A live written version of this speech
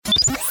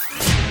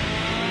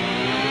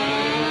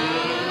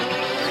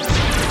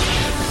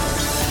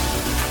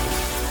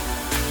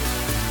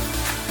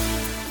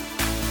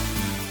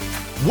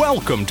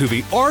Welcome to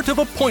the Art of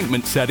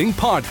Appointment Setting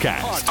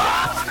podcast,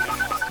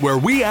 where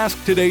we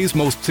ask today's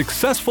most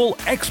successful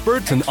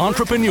experts and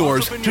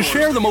entrepreneurs to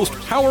share the most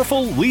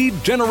powerful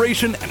lead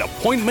generation and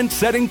appointment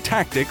setting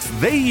tactics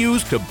they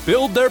use to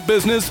build their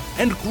business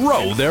and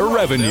grow their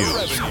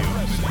revenues.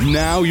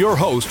 Now your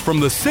host from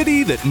the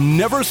city that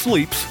never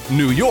sleeps,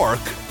 New York,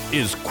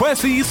 is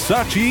Kwesi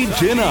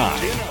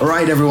Sachi-Jinai. All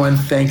right, everyone.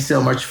 Thanks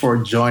so much for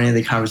joining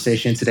the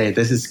conversation today.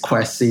 This is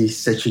Kwesi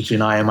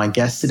Sachi-Jinai, and my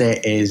guest today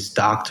is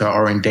Dr.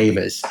 Orin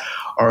Davis.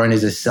 Orin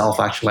is a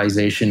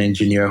self-actualization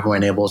engineer who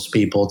enables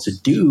people to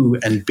do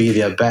and be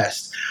their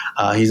best.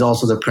 He's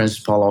also the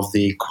principal of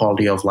the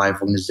Quality of Life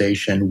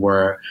organization,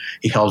 where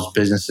he helps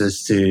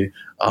businesses to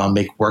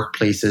make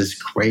workplaces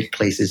great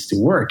places to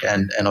work.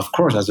 And of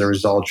course, as a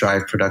result,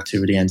 drive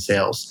productivity and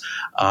sales.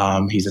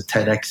 He's a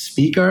TEDx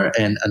speaker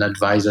and an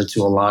advisor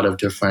to a lot of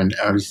different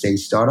early stage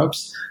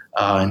startups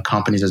and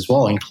companies as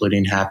well,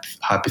 including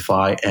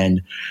Happify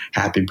and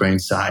Happy Brain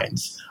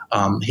Science.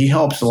 He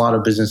helps a lot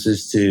of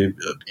businesses to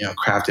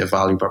craft their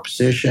value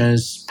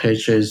propositions,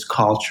 pitches,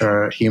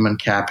 culture, human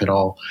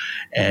capital,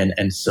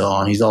 and so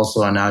on. He's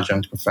also an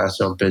adjunct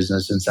professor of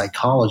business and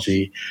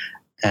psychology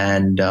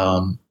and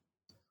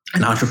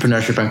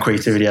entrepreneurship and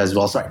creativity as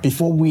well. So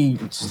before we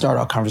start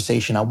our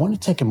conversation, I want to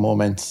take a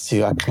moment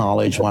to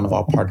acknowledge one of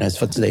our partners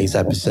for today's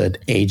episode,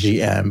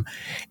 AGM.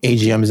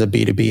 AGM is a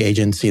B2B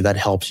agency that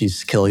helps you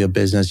scale your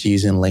business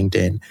using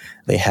LinkedIn.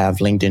 They have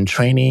LinkedIn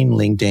training,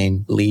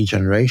 LinkedIn lead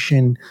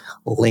generation,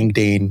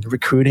 LinkedIn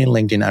recruiting,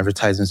 LinkedIn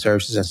advertising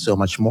services, and so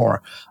much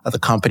more. The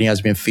company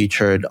has been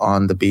featured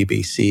on the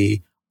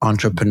BBC,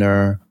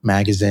 Entrepreneur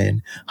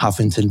Magazine,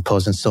 Huffington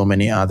Post, and so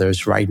many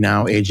others. Right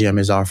now, AGM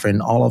is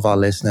offering all of our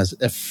listeners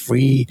a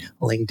free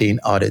LinkedIn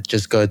audit.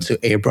 Just go to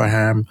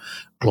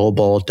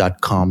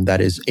abrahamglobal.com.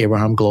 That is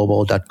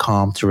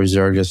abrahamglobal.com to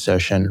reserve your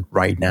session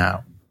right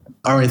now.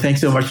 All right. Thanks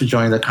so much for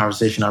joining the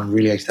conversation. I'm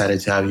really excited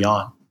to have you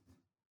on.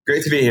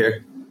 Great to be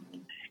here.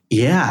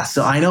 Yeah.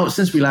 So I know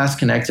since we last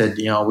connected,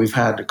 we've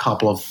had a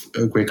couple of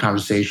great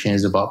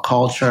conversations about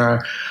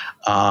culture.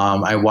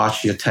 I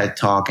watched your TED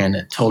Talk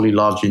and totally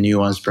loved your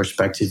nuanced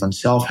perspective on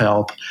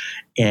self-help.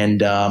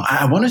 And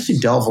I wanted to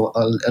delve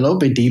a little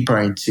bit deeper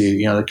into,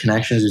 the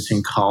connections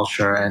between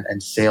culture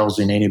and sales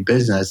in any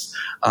business,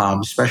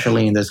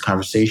 especially in this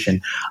conversation.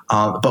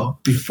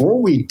 But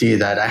before we do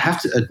that, I have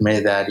to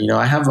admit that,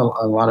 I have a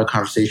lot of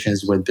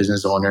conversations with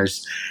business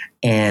owners,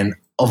 and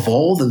of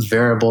all the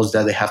variables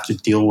that they have to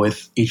deal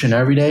with each and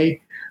every day,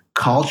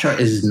 culture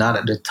is not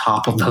at the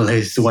top of the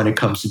list when it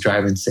comes to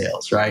driving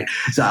sales, right?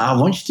 So I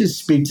want you to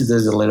speak to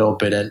this a little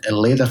bit and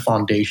lay the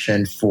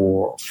foundation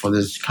for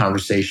this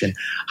conversation.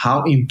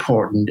 How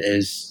important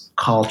is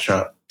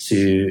culture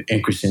to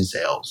increasing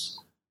sales?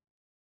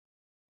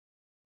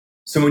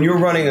 So when you're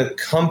running a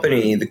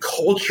company, the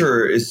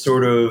culture is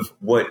sort of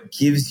what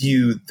gives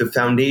you the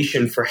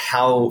foundation for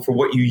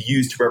what you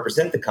use to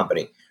represent the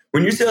company.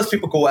 When your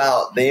salespeople go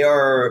out, they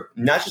are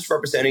not just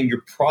representing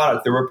your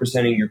product, they're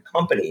representing your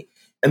company.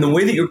 And the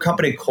way that your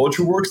company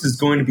culture works is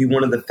going to be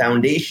one of the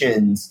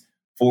foundations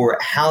for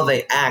how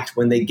they act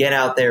when they get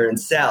out there and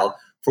sell,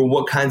 for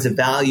what kinds of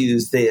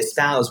values they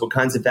espouse, what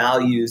kinds of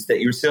values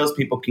that your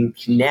salespeople can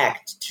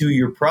connect to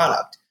your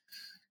product.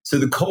 So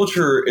the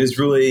culture is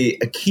really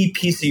a key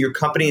piece of your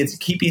company. It's a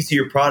key piece of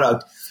your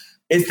product.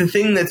 It's the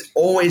thing that's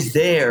always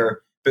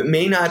there, but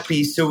may not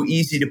be so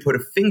easy to put a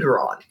finger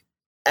on.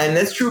 And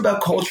that's true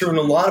about culture in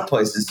a lot of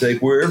places.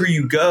 Like wherever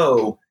you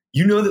go,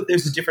 you know that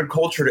there's a different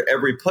culture to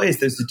every place.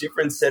 There's a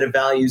different set of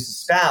values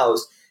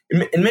espoused.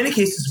 In many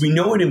cases, we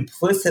know it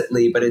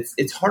implicitly, but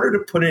it's harder to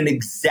put an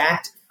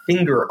exact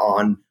finger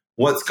on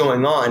what's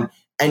going on.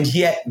 And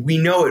yet we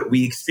know it,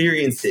 we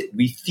experience it,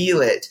 we feel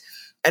it.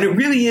 And it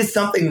really is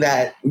something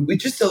that with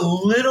just a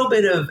little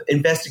bit of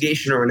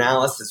investigation or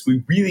analysis,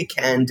 we really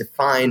can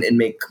define and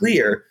make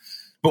clear.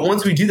 But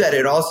once we do that,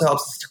 it also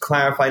helps us to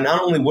clarify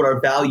not only what our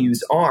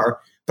values are,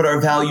 but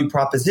our value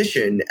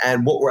proposition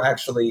and what we're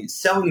actually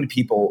selling to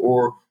people,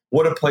 or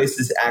what a place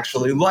is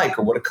actually like,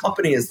 or what a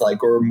company is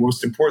like, or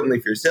most importantly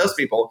for your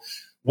salespeople,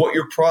 what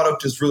your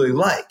product is really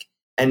like.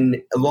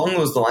 And along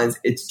those lines,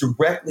 it's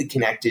directly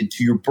connected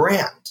to your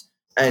brand.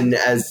 And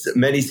as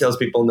many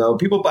salespeople know,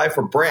 people buy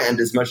for brand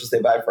as much as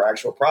they buy for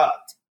actual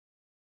product.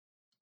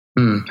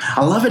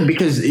 I love it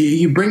because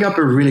you bring up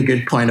a really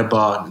good point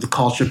about the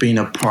culture being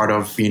a part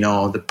of,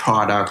 the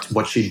product,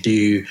 what you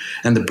do,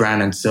 and the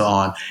brand and so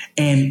on.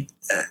 And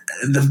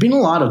there've been a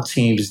lot of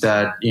teams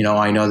that,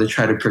 I know they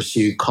try to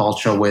pursue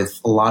culture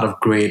with a lot of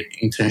great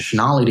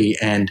intentionality,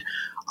 and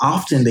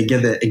often they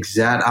get the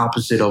exact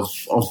opposite of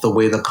the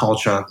way the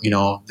culture,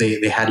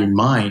 they had in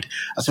mind.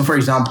 So, for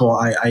example,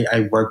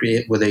 I worked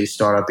with a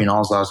startup in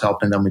Oslo. I was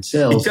helping them with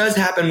sales. It does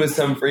happen with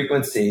some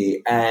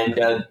frequency. And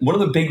one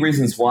of the big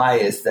reasons why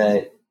is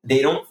that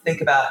they don't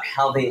think about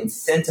how they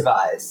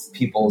incentivize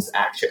people's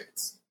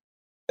actions.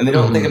 And they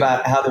don't think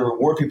about how they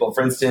reward people.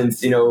 For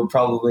instance,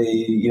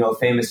 probably, a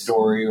famous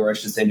story, or I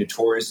should say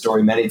notorious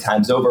story many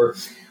times over,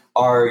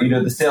 are,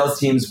 the sales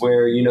teams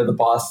where, the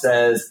boss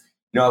says,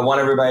 I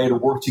want everybody to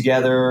work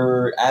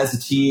together as a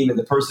team, and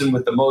the person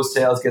with the most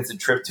sales gets a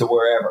trip to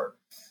wherever.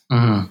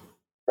 Mm-hmm.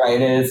 Right.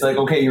 And it's like,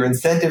 okay, your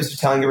incentives are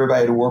telling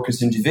everybody to work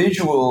as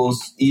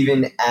individuals,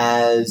 even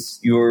as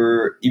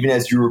your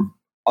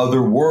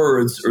other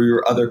words or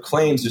your other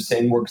claims are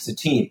saying work as a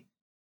team.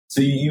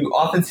 So you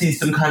often see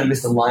some kind of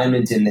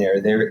misalignment in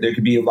there. There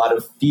could be a lot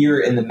of fear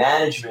in the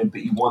management,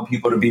 but you want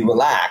people to be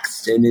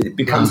relaxed. And it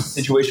becomes a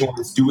situation where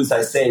it's do as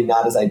I say,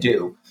 not as I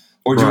do.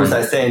 Or do as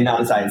I say, not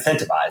as I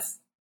incentivize.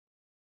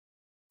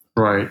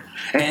 Right.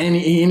 And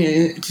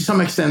to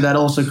some extent, that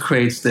also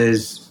creates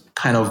this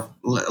kind of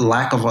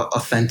lack of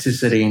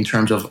authenticity in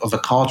terms of the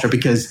culture,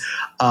 because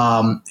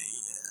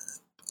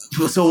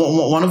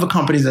so one of the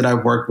companies that I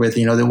worked with,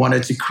 they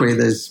wanted to create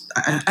this.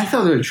 I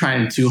thought they were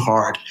trying too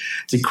hard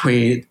to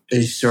create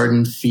a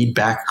certain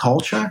feedback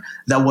culture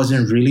that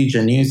wasn't really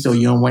genuine. So,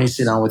 when you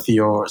sit down with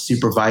your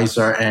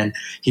supervisor and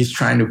he's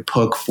trying to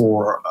poke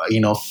for,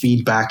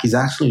 feedback, he's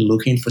actually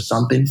looking for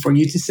something for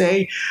you to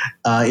say,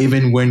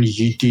 even when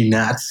you do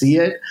not see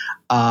it.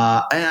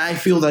 And I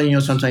feel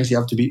that, sometimes you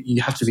have to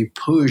be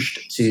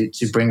pushed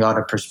to bring out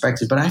a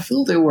perspective, but I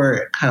feel they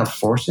were kind of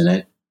forcing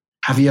it.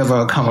 Have you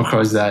ever come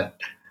across that?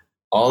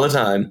 All the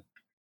time.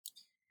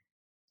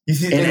 You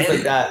see things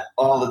like that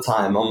all the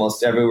time.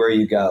 Almost everywhere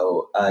you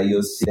go,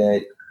 you'll see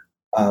that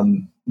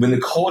when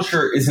the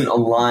culture isn't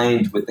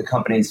aligned with the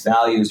company's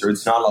values, or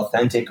it's not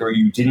authentic, or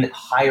you didn't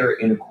hire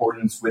in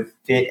accordance with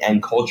fit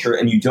and culture,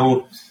 and you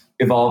don't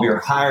evolve your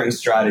hiring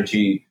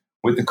strategy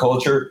with the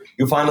culture,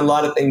 you'll find a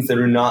lot of things that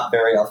are not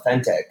very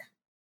authentic.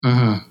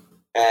 Mm-hmm.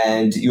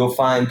 And you'll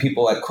find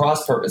people at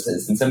cross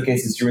purposes. In some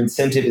cases, your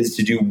incentive is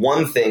to do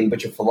one thing,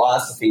 but your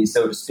philosophy,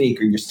 so to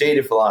speak, or your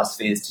stated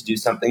philosophy is to do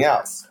something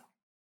else.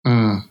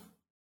 Mm.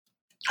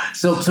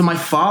 So my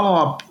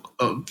follow-up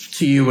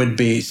to you would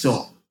be,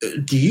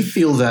 do you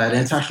feel that,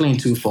 and it's actually in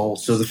twofold.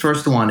 So the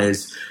first one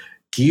is,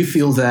 do you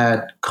feel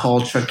that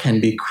culture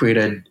can be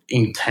created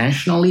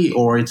intentionally,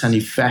 or it's an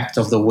effect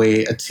of the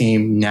way a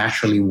team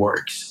naturally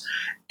works?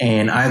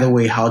 And either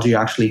way, how do you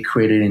actually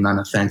create it in an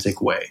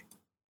authentic way?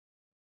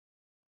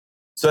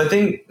 So I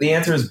think the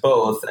answer is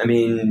both. I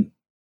mean,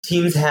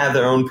 teams have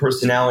their own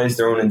personalities,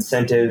 their own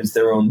incentives,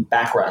 their own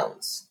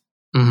backgrounds.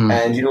 Mm-hmm.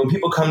 And, when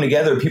people come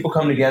together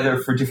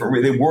for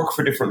different, they work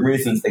for different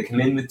reasons. They come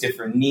in with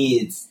different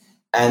needs.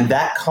 And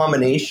that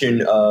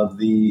combination of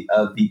the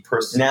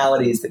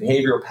personalities, the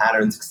behavioral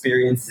patterns,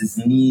 experiences,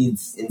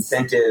 needs,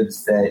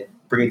 incentives that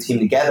bring a team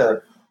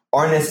together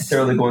aren't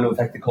necessarily going to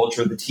affect the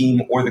culture of the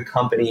team or the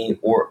company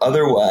or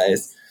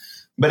otherwise.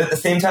 But at the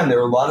same time, there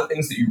are a lot of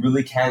things that you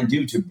really can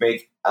do to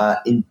make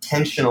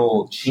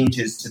intentional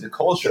changes to the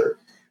culture.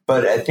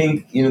 But I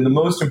think the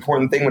most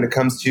important thing when it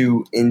comes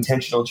to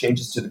intentional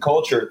changes to the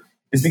culture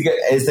is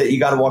that you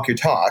got to walk your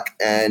talk,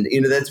 and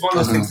that's one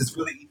of those things that's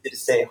really easy to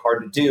say,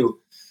 hard to do.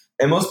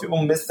 And most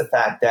people miss the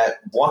fact that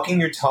walking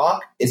your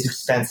talk is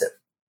expensive,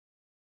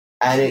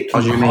 and it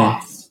can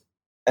cost.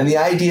 And the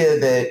idea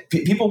that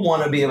people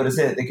want to be able to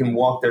say that they can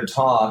walk their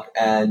talk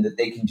and that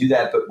they can do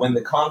that, but when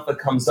the conflict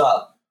comes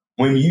up,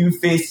 when you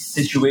face a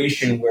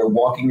situation where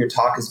walking your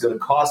talk is going to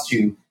cost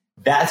you,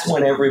 that's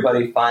when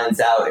everybody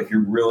finds out if you're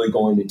really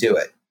going to do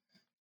it.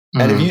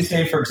 Mm-hmm. And if you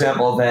say, for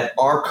example, that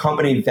our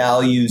company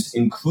values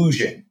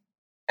inclusion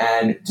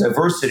and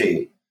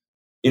diversity,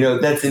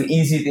 that's an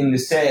easy thing to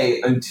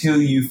say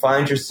until you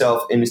find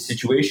yourself in a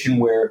situation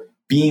where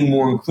being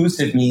more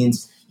inclusive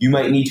means you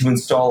might need to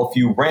install a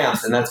few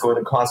ramps, and that's going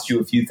to cost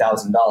you a few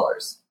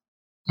 $1,000s.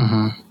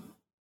 Mm-hmm.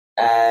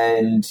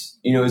 And,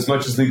 as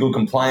much as legal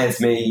compliance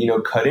may,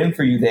 cut in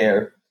for you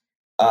there,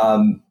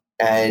 and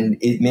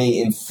it may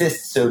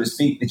insist, so to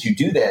speak, that you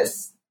do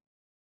this,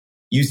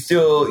 you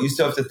still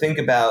have to think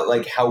about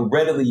like how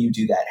readily you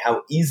do that,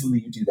 how easily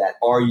you do that.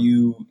 Are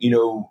you,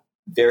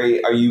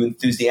 are you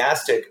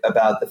enthusiastic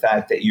about the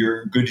fact that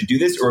you're good to do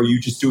this, or are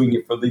you just doing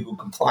it for legal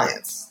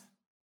compliance?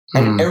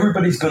 And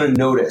everybody's going to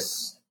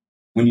notice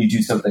when you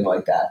do something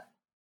like that.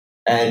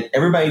 And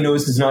everybody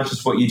notices not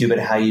just what you do, but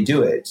how you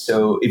do it.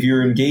 So if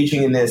you're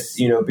engaging in this,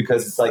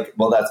 because it's like,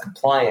 well, that's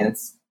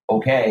compliance.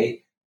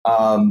 Okay,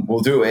 we'll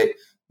do it.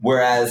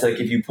 Whereas like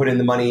if you put in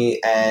the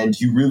money and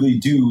you really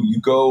do, you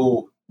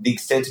go the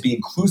extent to be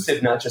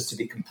inclusive, not just to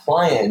be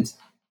compliant.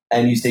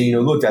 And you say,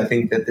 look, I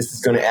think that this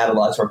is going to add a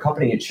lot to our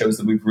company. It shows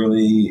that we've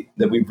really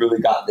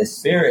got this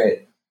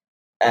spirit.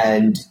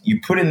 And you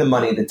put in the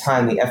money, the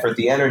time, the effort,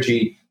 the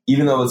energy,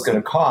 even though it's going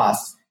to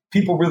cost.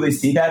 People really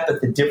see that,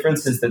 but the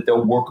difference is that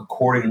they'll work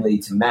accordingly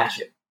to match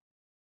it.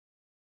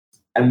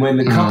 And when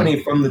the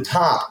company from the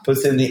top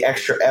puts in the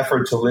extra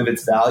effort to live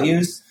its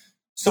values,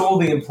 so will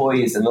the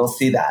employees, and they'll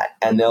see that,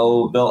 and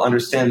they'll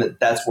understand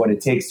that that's what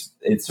it takes.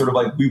 It's sort of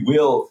like we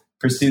will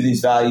pursue these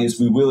values,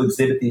 we will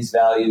exhibit these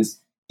values,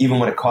 even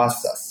when it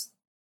costs us.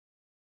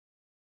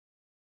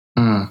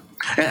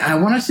 And I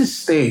wanted to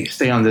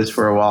stay on this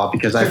for a while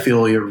because I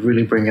feel you're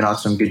really bringing out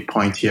some good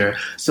points here.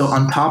 So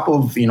on top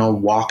of,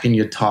 walking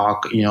your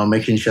talk,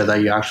 making sure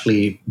that you're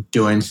actually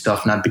doing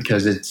stuff, not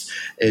because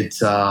it's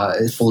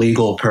for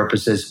legal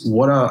purposes,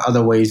 what are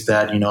other ways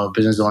that,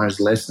 business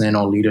owners listening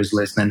or leaders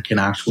listening can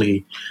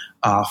actually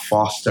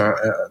foster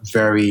a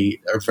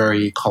very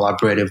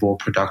collaborative or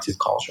productive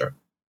culture?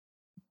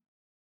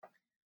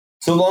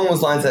 So along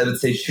those lines, I would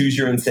say choose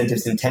your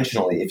incentives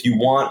intentionally. If you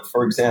want,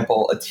 for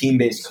example, a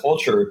team-based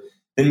culture,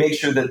 then make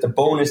sure that the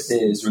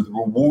bonuses or the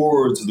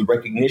rewards or the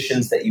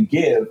recognitions that you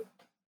give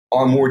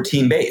are more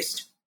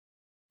team-based.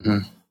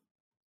 Mm-hmm.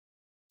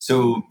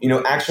 So,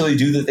 actually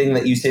do the thing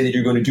that you say that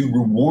you're going to do,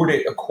 reward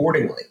it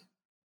accordingly.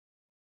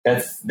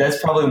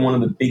 That's probably one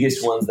of the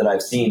biggest ones that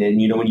I've seen. And,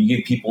 when you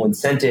give people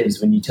incentives,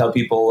 when you tell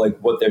people like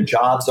what their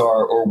jobs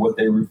are or what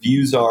their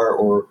reviews are,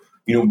 or,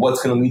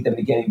 what's going to lead them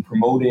to getting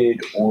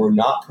promoted or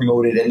not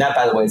promoted. And that,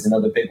 by the way, is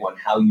another big one,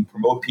 how you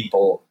promote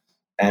people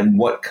and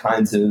what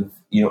kinds of,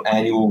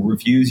 annual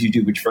reviews you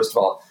do, which first of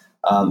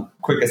all,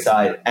 quick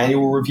aside,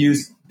 annual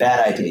reviews,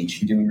 bad idea. You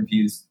should be doing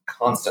reviews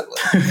constantly.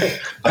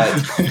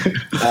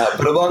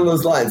 But along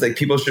those lines, like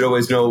people should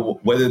always know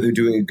whether they're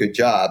doing a good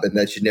job, and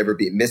that should never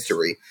be a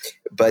mystery.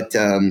 But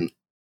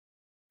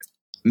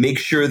make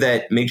sure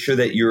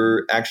that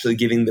you're actually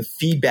giving the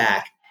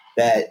feedback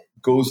that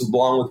goes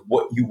along with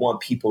what you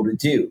want people to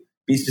do.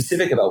 Be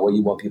specific about what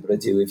you want people to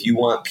do. If you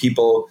want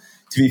people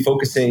to be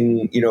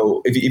focusing,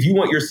 if you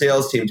want your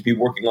sales team to be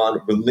working on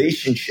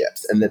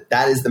relationships, and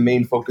that is the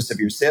main focus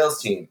of your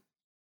sales team,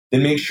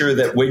 then make sure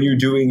that when you're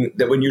doing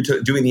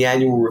the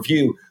annual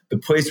review, the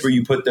place where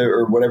you put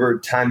or whatever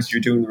times you're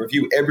doing the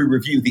review, every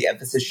review, the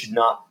emphasis should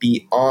not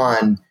be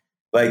on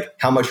like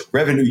how much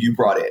revenue you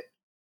brought in.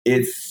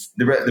 It's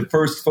the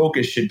first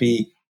focus should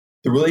be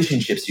the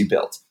relationships you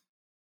built.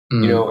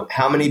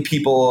 How many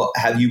people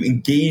have you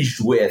engaged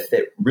with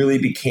that really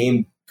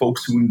became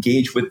folks who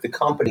engage with the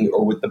company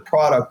or with the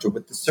product or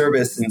with the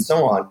service and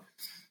so on?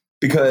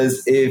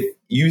 Because if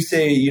you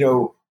say,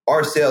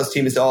 our sales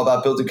team is all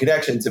about building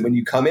connections, and when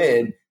you come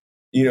in,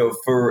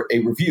 for a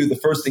review, the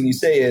first thing you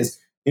say is,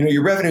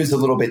 your revenue is a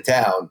little bit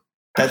down.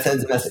 That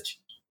sends a message.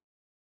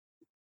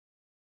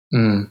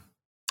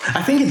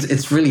 I think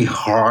it's really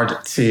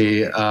hard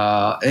to,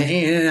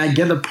 and I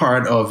get the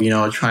part of,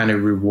 trying to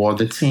reward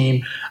the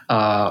team,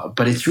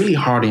 but it's really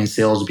hard in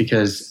sales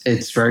because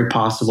it's very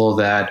possible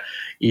that,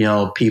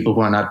 people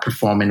who are not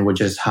performing would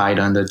just hide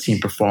under team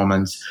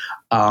performance.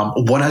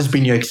 What has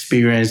been your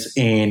experience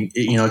in,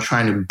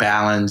 trying to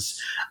balance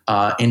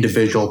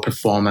individual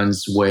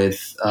performance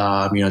with,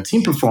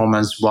 team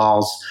performance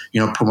whilst,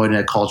 promoting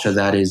a culture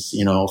that is,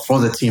 for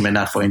the team and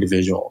not for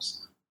individuals?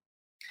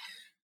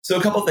 So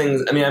a couple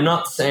things. I mean, I'm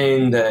not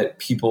saying that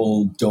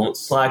people don't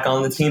slack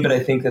on the team, but I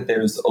think that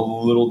there's a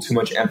little too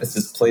much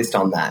emphasis placed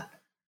on that.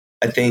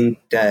 I think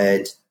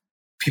that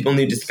people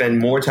need to spend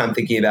more time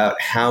thinking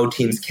about how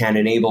teams can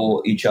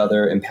enable each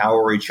other,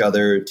 empower each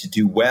other to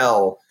do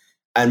well.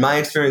 And my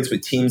experience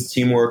with teams,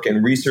 teamwork,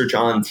 and research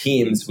on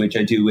teams, which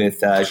I do with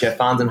Jeff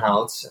van den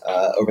Hout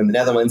over in the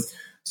Netherlands.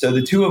 So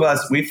the two of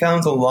us, we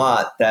found a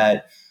lot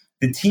that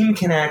the team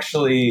can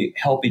actually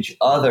help each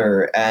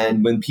other.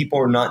 And when people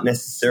are not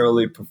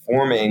necessarily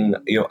performing,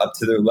 up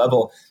to their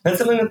level, that's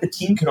something that the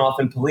team can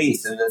often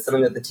police. And that's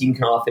something that the team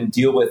can often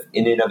deal with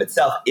in and of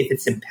itself if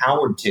it's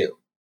empowered to.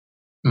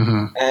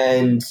 Mm-hmm.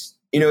 And,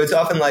 it's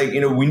often like,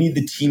 we need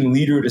the team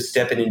leader to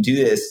step in and do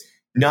this.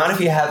 Not if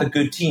you have a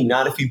good team,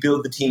 not if you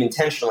build the team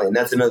intentionally. And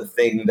that's another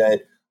thing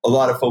that a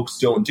lot of folks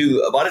don't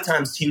do. A lot of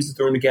times teams are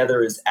thrown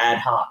together as ad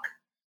hoc.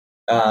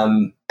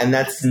 And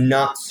that's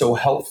not so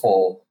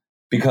helpful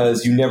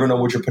because you never know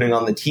what you're putting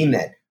on the team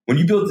then. When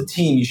you build the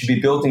team, you should be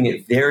building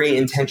it very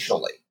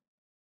intentionally.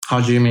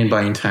 How do you mean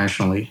by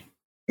intentionally?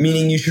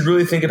 Meaning you should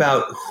really think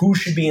about who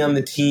should be on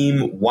the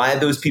team, why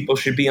those people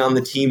should be on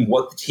the team,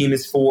 what the team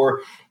is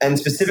for, and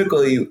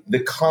specifically the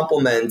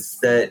complements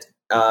that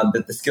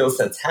the skill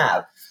sets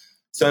have.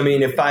 So, I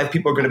mean, if 5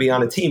 people are going to be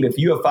on a team, if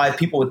you have 5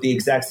 people with the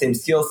exact same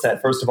skill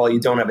set, first of all, you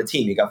don't have a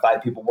team. You got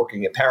 5 people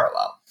working in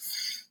parallel.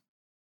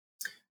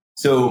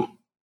 So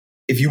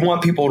if you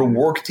want people to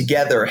work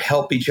together,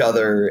 help each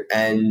other,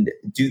 and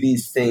do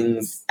these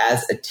things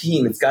as a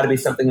team, it's got to be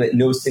something that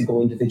no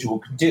single individual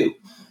could do.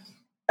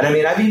 And I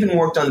mean, I've even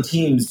worked on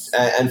teams,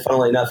 and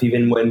funnily enough,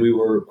 even when we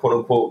were quote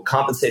unquote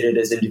compensated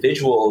as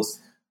individuals,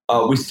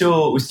 we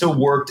still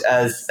worked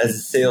as a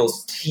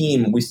sales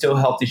team. We still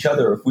helped each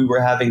other. If we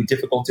were having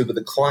difficulty with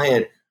a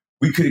client,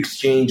 we could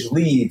exchange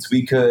leads.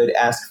 We could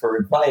ask for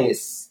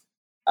advice.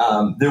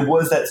 There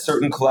was that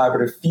certain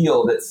collaborative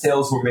feel that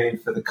sales were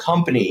made for the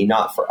company,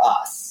 not for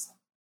us.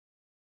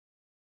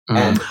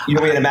 And we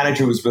had a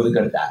manager who was really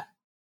good at that.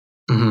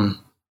 Mm-hmm.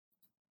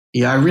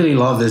 Yeah, I really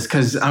love this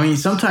because, I mean,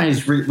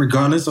 sometimes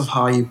regardless of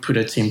how you put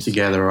a team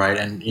together, right,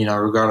 and,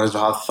 regardless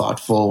of how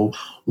thoughtful,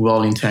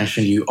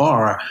 well-intentioned you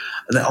are,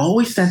 there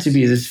always tend to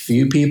be this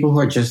few people who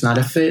are just not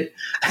a fit.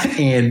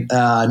 And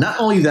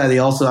not only that, they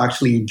also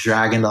actually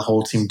dragging the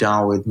whole team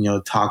down with,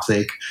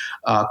 toxic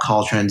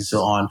culture and so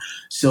on.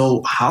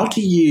 So how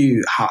do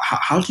you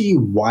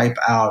wipe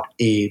out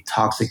a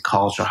toxic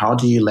culture? How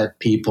do you let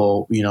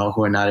people,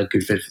 who are not a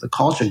good fit for the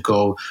culture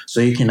go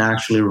so you can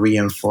actually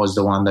reinforce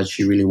the one that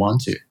you really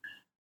want to?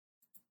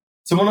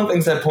 So one of the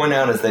things I point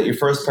out is that your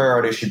first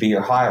priority should be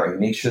your hiring.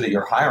 Make sure that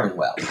you're hiring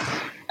well.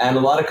 And a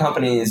lot of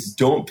companies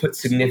don't put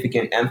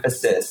significant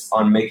emphasis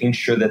on making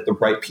sure that the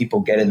right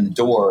people get in the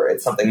door.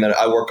 It's something that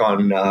I work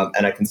on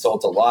and I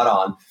consult a lot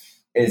on,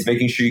 is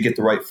making sure you get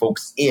the right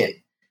folks in.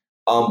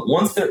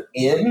 Once they're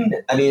in,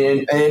 I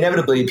mean, and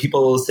inevitably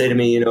people say to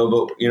me,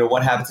 but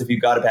what happens if you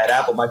got a bad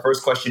apple? My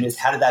first question is,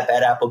 how did that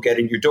bad apple get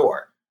in your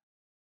door?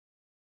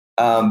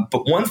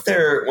 But once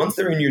they're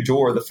in your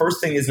door, the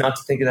first thing is not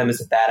to think of them as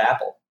a bad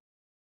apple.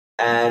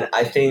 And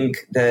I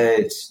think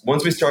that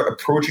once we start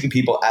approaching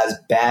people as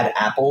bad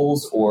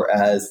apples or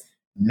as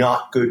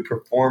not good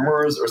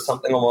performers or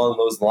something along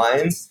those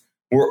lines,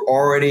 we're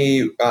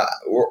already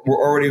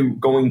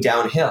going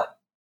downhill.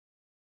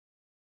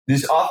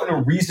 There's often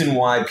a reason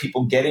why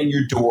people get in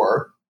your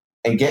door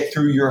and get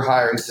through your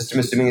hiring system,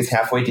 assuming it's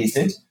halfway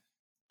decent,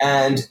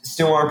 and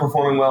still aren't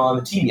performing well on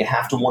the team. You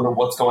have to wonder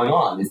what's going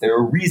on. Is there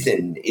a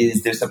reason?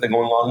 Is there something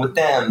going on with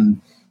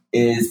them?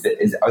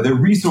 Are there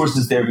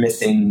resources they're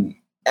missing?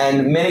 And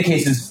in many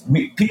cases,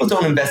 people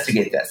don't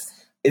investigate this.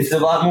 It's a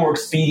lot more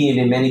expedient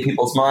in many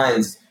people's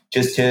minds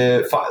just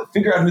to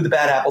figure out who the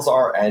bad apples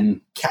are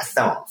and cast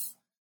them off.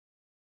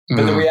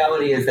 But the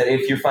reality is that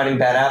if you're finding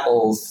bad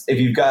apples, if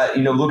you've got,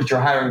 look at your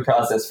hiring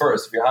process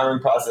first. If your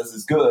hiring process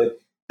is good,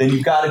 then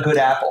you've got a good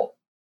apple.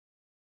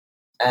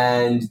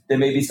 And there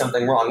may be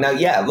something wrong. Now,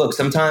 yeah, look,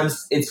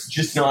 sometimes it's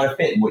just not a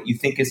fit. What you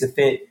think is a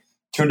fit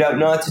turned out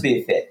not to be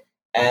a fit.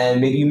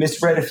 And maybe you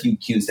misread a few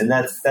cues, and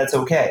that's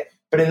okay.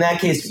 But in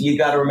that case, you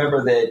got to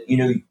remember that,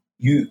 you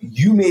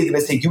made the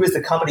mistake. You as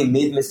the company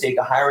made the mistake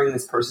of hiring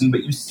this person,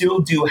 but you still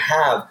do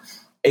have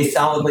a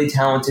solidly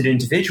talented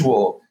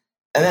individual.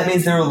 And that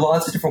means there are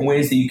lots of different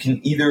ways that you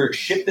can either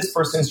ship this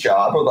person's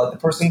job or let the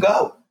person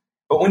go.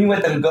 But when you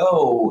let them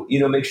go,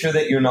 make sure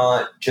that you're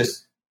not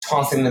just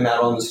tossing them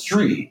out on the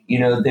street.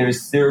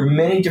 There are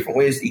many different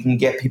ways that you can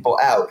get people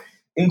out,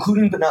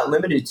 including but not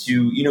limited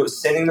to,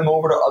 sending them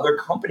over to other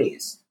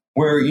companies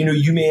where,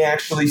 you may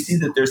actually see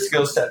that their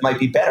skill set might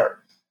be better.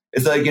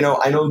 It's like,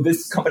 I know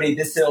this company,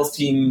 this sales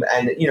team,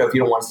 and, if you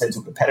don't want to send to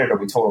a competitor,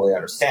 we totally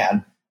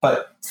understand,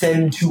 but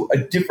send to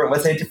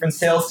let's say a different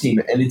sales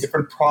team and a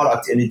different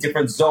product in a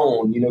different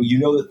zone. You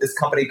know that this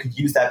company could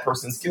use that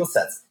person's skill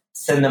sets.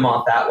 Send them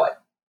off that way.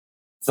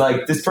 It's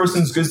like, this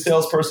person's good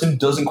salesperson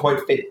doesn't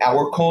quite fit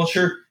our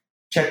culture.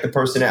 Check the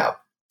person out.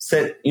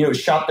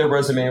 Shop their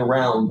resume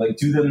around. Like,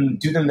 do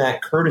them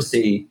that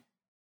courtesy.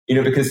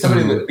 Because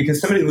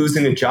somebody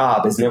losing a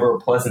job is never a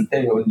pleasant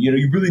thing.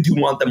 You really do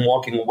want them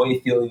walking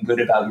away feeling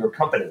good about your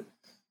company.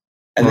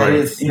 And then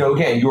it's,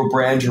 again, your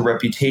brand, your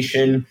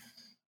reputation,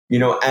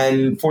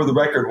 and for the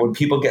record, when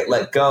people get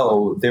let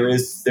go, there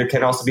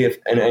can also be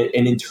an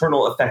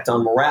internal effect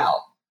on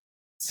morale.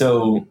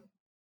 So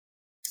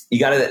you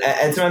got to,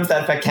 and sometimes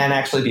that effect can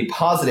actually be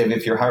positive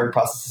if your hiring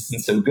process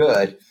isn't so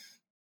good.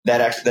 That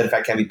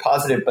effect can be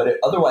positive, but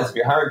otherwise, if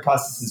your hiring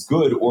process is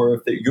good, or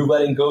if you're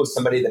letting go of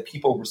somebody that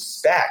people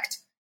respect,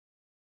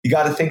 you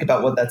got to think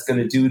about what that's going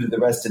to do to the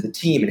rest of the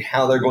team and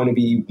how they're going to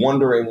be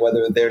wondering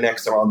whether their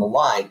necks are on the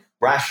line,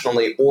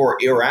 rationally or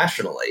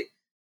irrationally.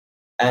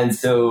 And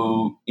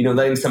so,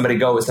 letting somebody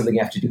go is something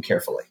you have to do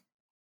carefully.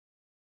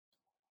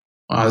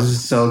 Wow, this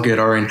is so good,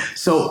 Orin.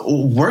 So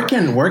where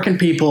can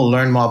people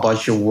learn more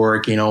about your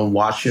work,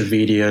 watch your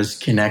videos,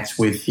 connect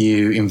with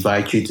you,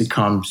 invite you to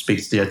come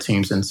speak to their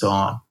teams and so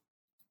on?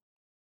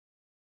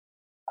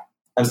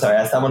 I'm sorry,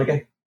 ask that one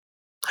again?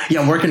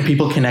 Yeah, where can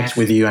people connect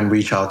with you and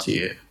reach out to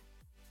you?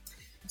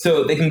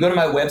 So they can go to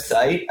my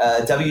website,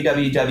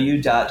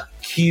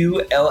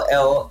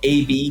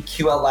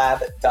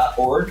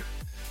 www.qllabqllab.org.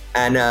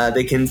 And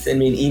they can send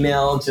me an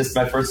email, just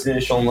my first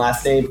initial and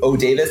last name,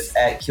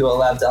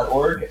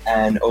 odavis@qllab.org,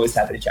 and always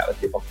happy to chat with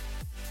people.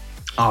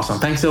 Awesome.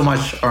 Thanks so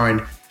much,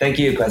 Orin. Thank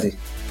you, Kwesi.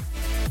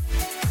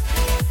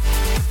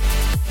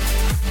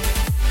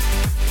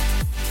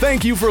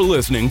 Thank you for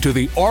listening to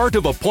the Art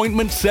of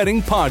Appointment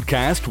Setting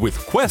podcast with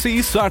Kwesi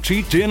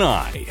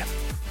Sachi-Jinai.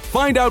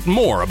 Find out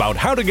more about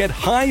how to get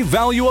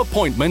high-value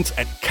appointments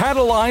at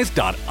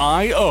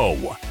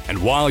catalyze.io. And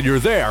while you're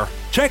there,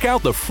 check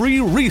out the free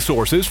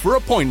resources for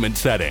appointment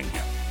setting.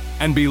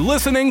 And be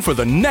listening for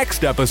the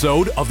next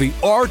episode of the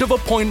Art of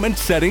Appointment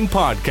Setting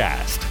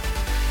podcast.